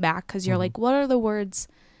to say back because you're like, what are the words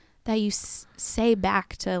that you say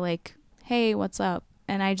back to like hey, what's up?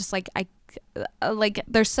 And I just like like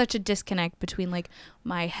there's such a disconnect between like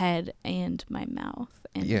my head and my mouth,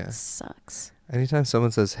 and it sucks. Anytime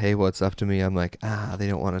someone says hey, what's up to me, I'm like, they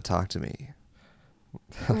don't want to talk to me.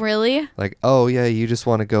 Really? Like, oh yeah, you just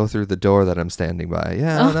want to go through the door that I'm standing by.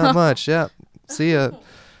 Yeah, not much. Yeah, see ya.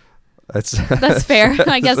 That's fair.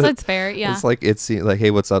 I guess that's fair. Yeah. It's like like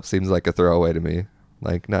hey, what's up seems like a throwaway to me.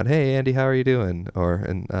 Like not hey Andy, how are you doing? Or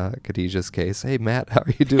in Khadijah's case, hey Matt, how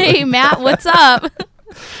are you doing? Hey Matt, what's up?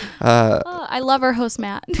 I love our host,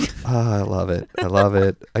 Matt. I love it. I love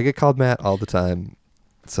it. I get called Matt all the time.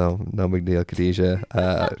 So no big deal,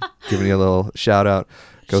 Khadijah. Giving you a little shout out.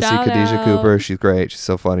 Go see Shout Khadijah out. Cooper. She's great. She's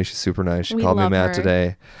so funny. She's super nice. She We called me love Matt her.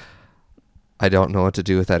 today. I don't know what to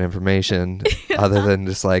do with that information other than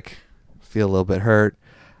just like feel a little bit hurt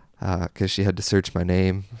because she had to search my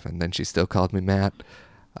name and then she still called me Matt.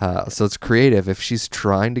 So it's creative. If she's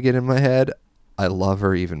trying to get in my head, I love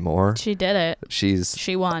her even more. She did it.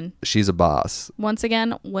 She won. She's a boss. Once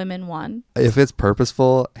again, women won. If it's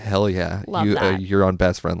purposeful, hell yeah. Love that. You're on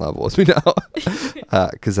best friend level with me now.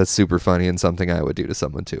 Because that's super funny and something I would do to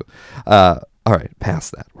someone too. All right,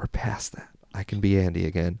 past that. We're past that. I can be Andy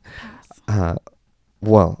again.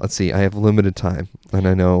 Well, let's see. I have limited time, and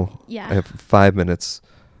I know Yeah. I have 5 minutes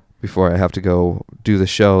before I have to go do the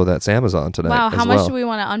show that's Amazon tonight. Wow, as how much well. do we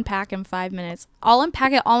want to unpack in 5 minutes? I'll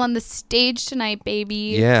unpack it all on the stage tonight,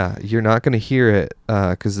 baby. Yeah, you're not going to hear it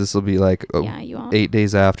because this will be like Yeah, you won't. 8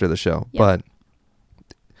 days after the show. Yep. But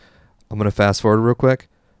I'm going to fast forward real quick.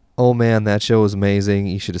 Oh, man, that show was amazing.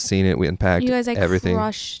 You should have seen it. We unpacked You guys, everything.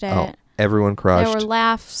 crushed it. Oh, everyone crushed. There were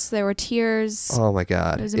laughs. There were tears. Oh, my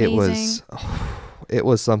God. It was It was, amazing. it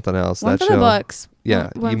was something else. One that for show. the books.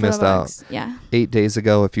 Yeah, One you for the missed out. books. Yeah. 8 days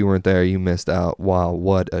ago, if you weren't there, you missed out. Wow,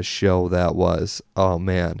 what a show that was. Oh,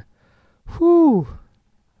 man. Whew.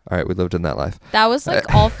 All right, we lived in that life. That was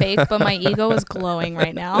like all fake, but my ego was glowing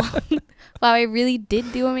right now. Wow, I really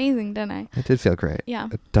did do amazing, didn't I? It did feel great. Yeah.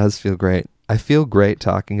 It does feel great. I feel great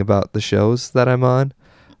talking about the shows that I'm on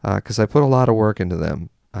because I put a lot of work into them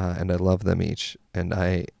and I love them each. And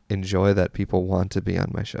I enjoy that people want to be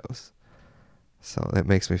on my shows. So that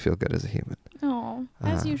makes me feel good as a human. Oh,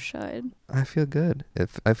 as you should. I feel good.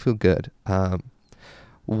 I feel good.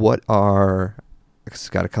 What are, it's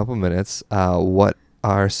got a couple minutes, what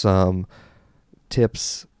are some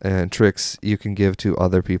tips and tricks you can give to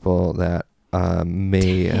other people that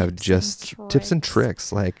may have just tips and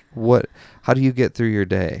tricks? Like how do you get through your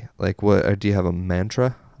day? Like do you have a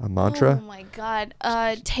mantra? Oh my God.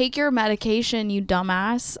 Take your medication, you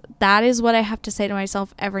dumbass. That is what I have to say to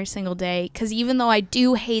myself every single day. Because even though I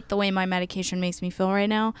do hate the way my medication makes me feel right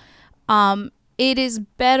now, it is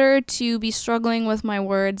better to be struggling with my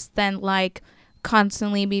words than like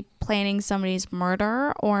constantly be planning somebody's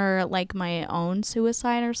murder or like my own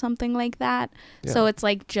suicide or something like that. Yeah. So it's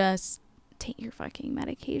like just take your fucking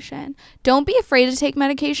medication. Don't be afraid to take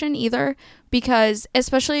medication either, because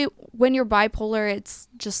especially when you're bipolar, it's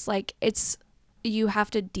just like you have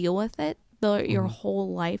to deal with it your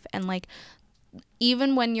whole life. And like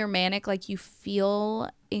even when you're manic, like you feel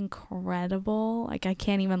incredible. Like I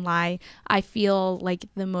can't even lie, I feel like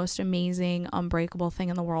the most amazing unbreakable thing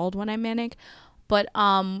in the world when I'm manic. But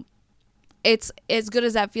it's as good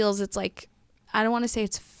as that feels, it's like I don't want to say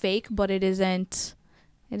it's fake, but it isn't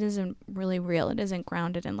really real. It isn't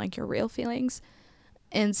grounded in like your real feelings.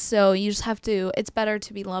 And so you just have to, it's better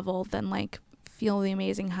to be level than like feel the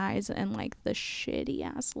amazing highs and like the shitty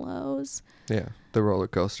ass lows. Yeah, the roller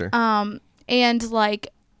coaster. And like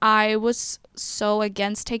I was so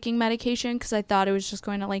against taking medication because I thought it was just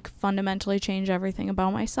going to like fundamentally change everything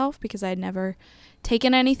about myself, because I had never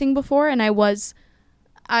taken anything before, and I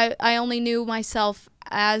only knew myself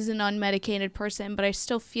as an unmedicated person, but I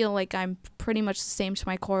still feel like I'm pretty much the same to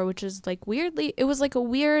my core, which is like weirdly, it was like a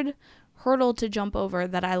weird hurdle to jump over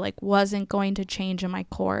that I like wasn't going to change in my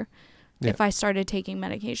core if I started taking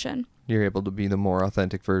medication. You're able to be the more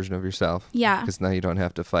authentic version of yourself. Yeah. Because now you don't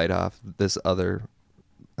have to fight off this other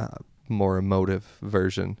more emotive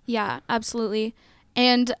version. Yeah, absolutely.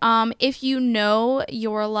 And if you know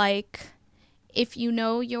your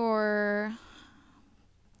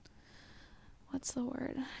what's the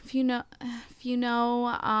word? If you know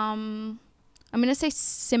I'm gonna say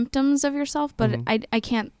symptoms of yourself, but I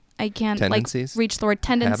can't Tendencies? like reach the word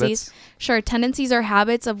tendencies. Habits? Sure, tendencies are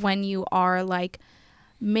habits of when you are like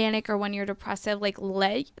manic or when you're depressive. Like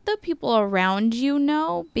let the people around you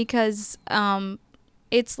know, because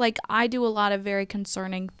it's like I do a lot of very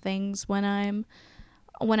concerning things when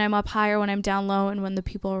I'm up high or when I'm down low, and when the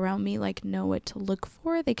people around me like know what to look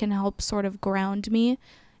for, they can help sort of ground me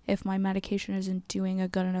if my medication isn't doing a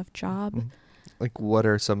good enough job. Like what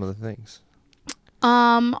are some of the things?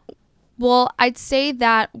 Well, I'd say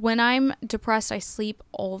that when I'm depressed, I sleep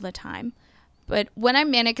all the time. But when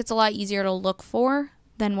I'm manic, it's a lot easier to look for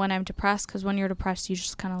than when I'm depressed, because when you're depressed, you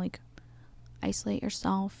just kind of like isolate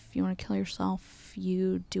yourself. You want to kill yourself.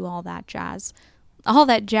 You do all that jazz.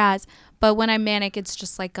 But when I'm manic, it's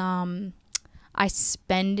just like I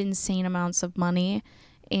spend insane amounts of money,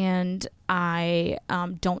 and I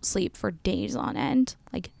don't sleep for days on end,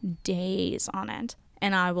 like days on end.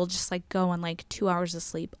 and I will just like go on like 2 hours of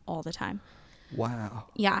sleep all the time. Wow.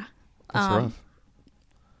 Yeah. That's rough.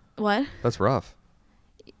 What? That's rough.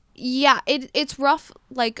 Yeah, it's rough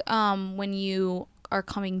like when you are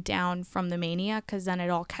coming down from the mania, because then it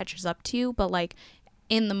all catches up to you. But like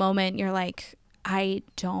in the moment, you're like, I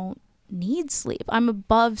don't need sleep. I'm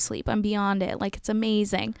above sleep. I'm beyond it. Like, it's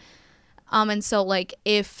amazing. And so like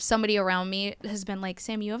if somebody around me has been like,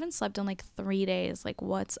 Sam, you haven't slept in like 3 days, like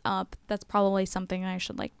what's up? That's probably something I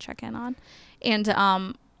should like check in on.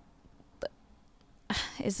 And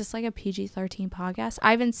is this like a PG-13 podcast?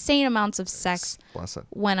 I have insane amounts of sex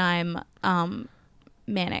when I'm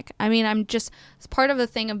manic. I mean, it's part of the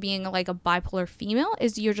thing of being like a bipolar female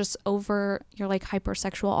is you're like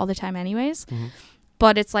hypersexual all the time anyways. Mm-hmm.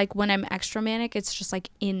 But it's like when I'm extra manic, it's just like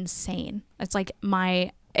insane. It's like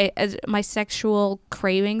my sexual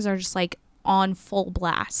cravings are just like on full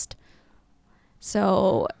blast.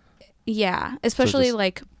 So yeah, especially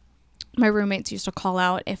like my roommates used to call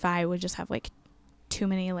out if I would just have like too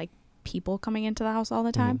many like people coming into the house all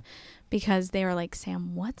the time, because they were like,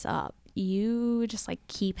 Sam, what's up? You just like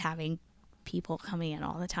keep having people coming in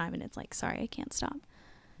all the time. And it's like, sorry, I can't stop.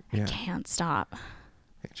 Yeah. I can't stop.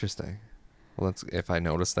 Interesting. Well, if I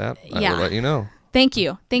notice that, I will let you know. Thank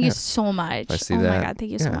you. Thank you so much. I see that. Oh my God.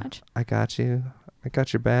 Thank you so much. I got you. I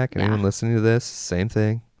got your back. And anyone listening to this, same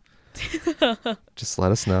thing. Just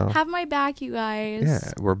let us know. Have my back, you guys.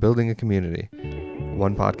 Yeah. We're building a community.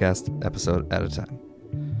 One podcast episode at a time.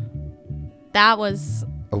 That was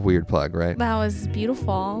a weird plug, right? That was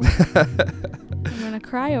beautiful. I'm going to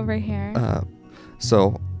cry over here.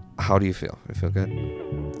 So how do you feel? You feel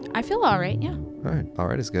good? I feel all right. Yeah. All right. All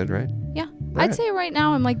right is good, right? Yeah. I'd say right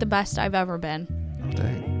now I'm like the best I've ever been. Oh,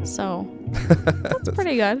 dang. So that's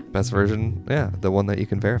pretty good. Best version. Yeah. The one that you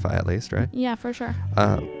can verify at least, right? Yeah, for sure.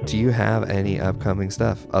 Do you have any upcoming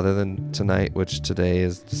stuff other than tonight, which today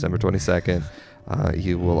is December 22nd?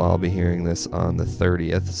 You will all be hearing this on the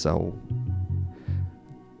 30th. So.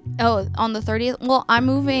 Oh, on the 30th? Well, I'm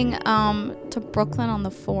moving to Brooklyn on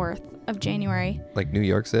the 4th of January. Like New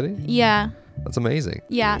York City? Yeah. That's amazing.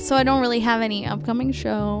 Yeah, so I don't really have any upcoming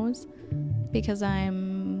shows because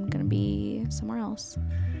I'm going to be somewhere else.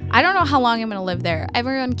 I don't know how long I'm going to live there.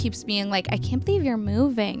 Everyone keeps being like, I can't believe you're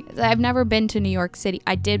moving. I've never been to New York City.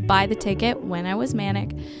 I did buy the ticket when I was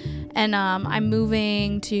manic. And I'm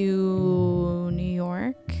moving to New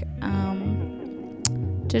York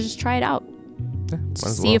to just try it out. Yeah, to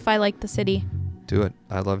see if I like the city. Do it.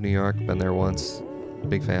 I love New York. Been there once.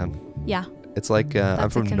 Big fan. Yeah. It's like I'm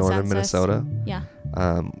from northern Minnesota. Yeah.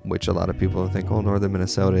 Which a lot of people think, oh, northern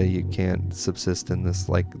Minnesota, you can't subsist in this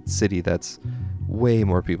like city that's way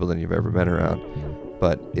more people than you've ever been around.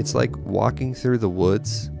 But it's like walking through the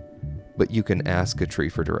woods, but you can ask a tree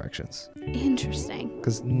for directions. Interesting.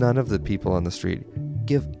 Because none of the people on the street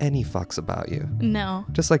give any fucks about you. No.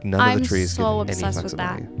 Just like none of the trees give any fucks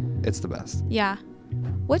about that. you. It's the best. Yeah.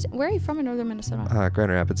 Where are you from in northern Minnesota?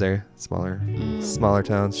 Grand Rapids area. Smaller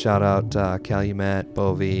towns. Shout out Calumet,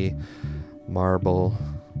 Bovey, Marble,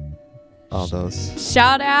 all those.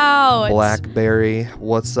 Shout out. Blackberry.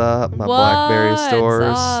 What's up? My Blackberry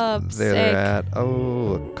stores. There they're at.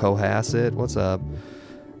 Oh, Cohasset. What's up?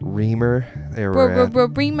 Reamer. There we're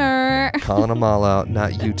at. Reamer. Calling them all out.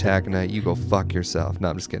 Not you, Taconite. You go fuck yourself. No,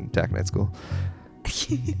 I'm just kidding. Taconite school.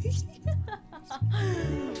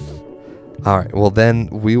 All right. Well, then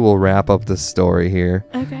we will wrap up the story here.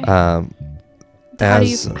 Okay. How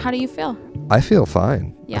do you feel? I feel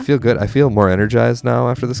fine. Yeah. I feel good. I feel more energized now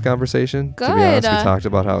after this conversation. Good. To be honest, we talked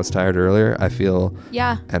about how I was tired earlier. I feel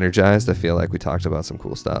energized. I feel like we talked about some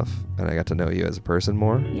cool stuff, and I got to know you as a person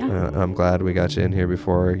more. Yeah. And I'm glad we got you in here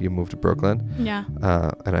before you moved to Brooklyn. Yeah.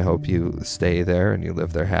 And I hope you stay there and you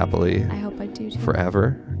live there happily. I hope I do too.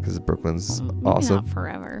 Forever, because Brooklyn's Maybe awesome. Not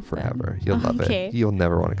forever. Forever. You'll love it. You'll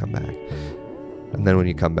never want to come back. And then when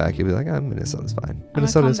you come back, you'll be like, Minnesota's fine.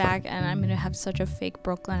 Minnesota's fine. I'm going to come back and I'm going to have such a fake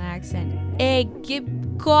Brooklyn accent. Hey, give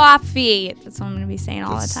coffee. That's what I'm going to be saying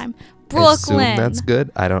all the time. Brooklyn. Assume that's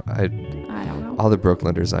good. I don't know. All the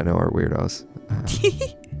Brooklyners I know are weirdos.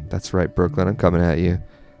 That's right, Brooklyn. I'm coming at you.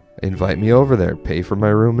 Invite me over there. Pay for my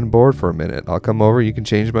room and board for a minute. I'll come over. You can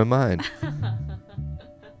change my mind.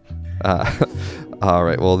 All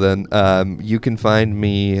right. Well, then you can find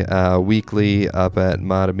me weekly up at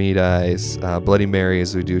Matamidai's Bloody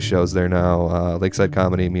Marys. We do shows there now. Lakeside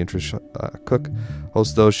Comedy. Me and Trish Cook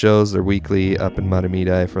host those shows. They're weekly up in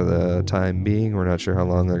Matamidai for the time being. We're not sure how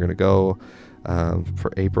long they're going to go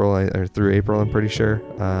for April or through April. I'm pretty sure.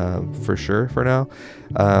 For sure for now.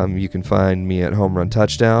 You can find me at Home Run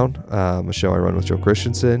Touchdown, a show I run with Joe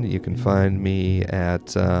Christensen. You can find me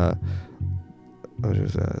at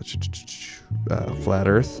Flat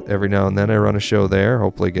Earth. Every now and then I run a show there.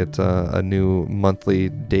 Hopefully get a new monthly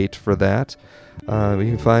date for that. You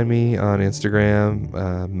can find me on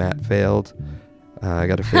Instagram, Matt Failed. I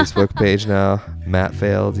got a Facebook page now, Matt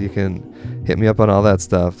Failed. You can hit me up on all that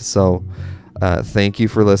stuff. So thank you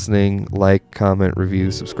for listening. Like, comment,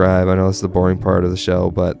 review, subscribe. I know this is the boring part of the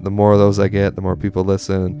show, but the more of those I get, the more people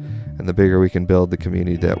listen, and the bigger we can build the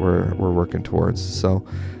community that we're working towards. So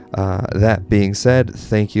that being said,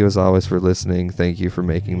 thank you as always for listening. Thank you for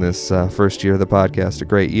making this first year of the podcast a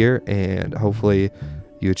great year, and hopefully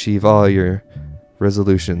you achieve all your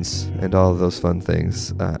resolutions and all of those fun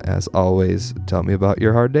things. As always, tell me about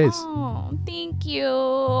your hard days. Oh, thank you.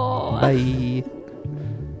 Bye.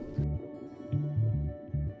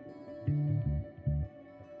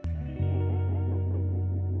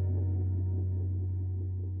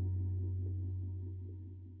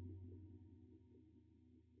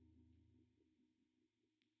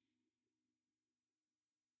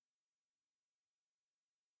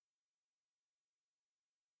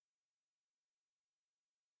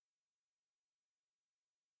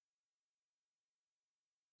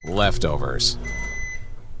 Leftovers.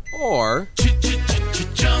 Or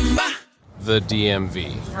the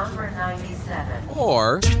DMV. Number 97.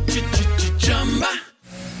 Or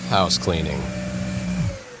house cleaning.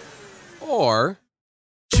 Or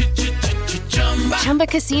Chumba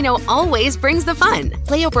Casino always brings the fun.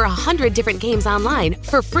 Play over 100 different games online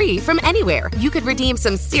for free from anywhere. You could redeem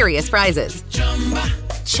some serious prizes.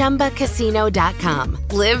 ChumbaCasino.com.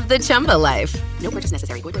 Live the Chumba life. No purchase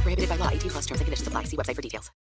necessary. Void where prohibited by law. 18+ terms and conditions apply. See website for details.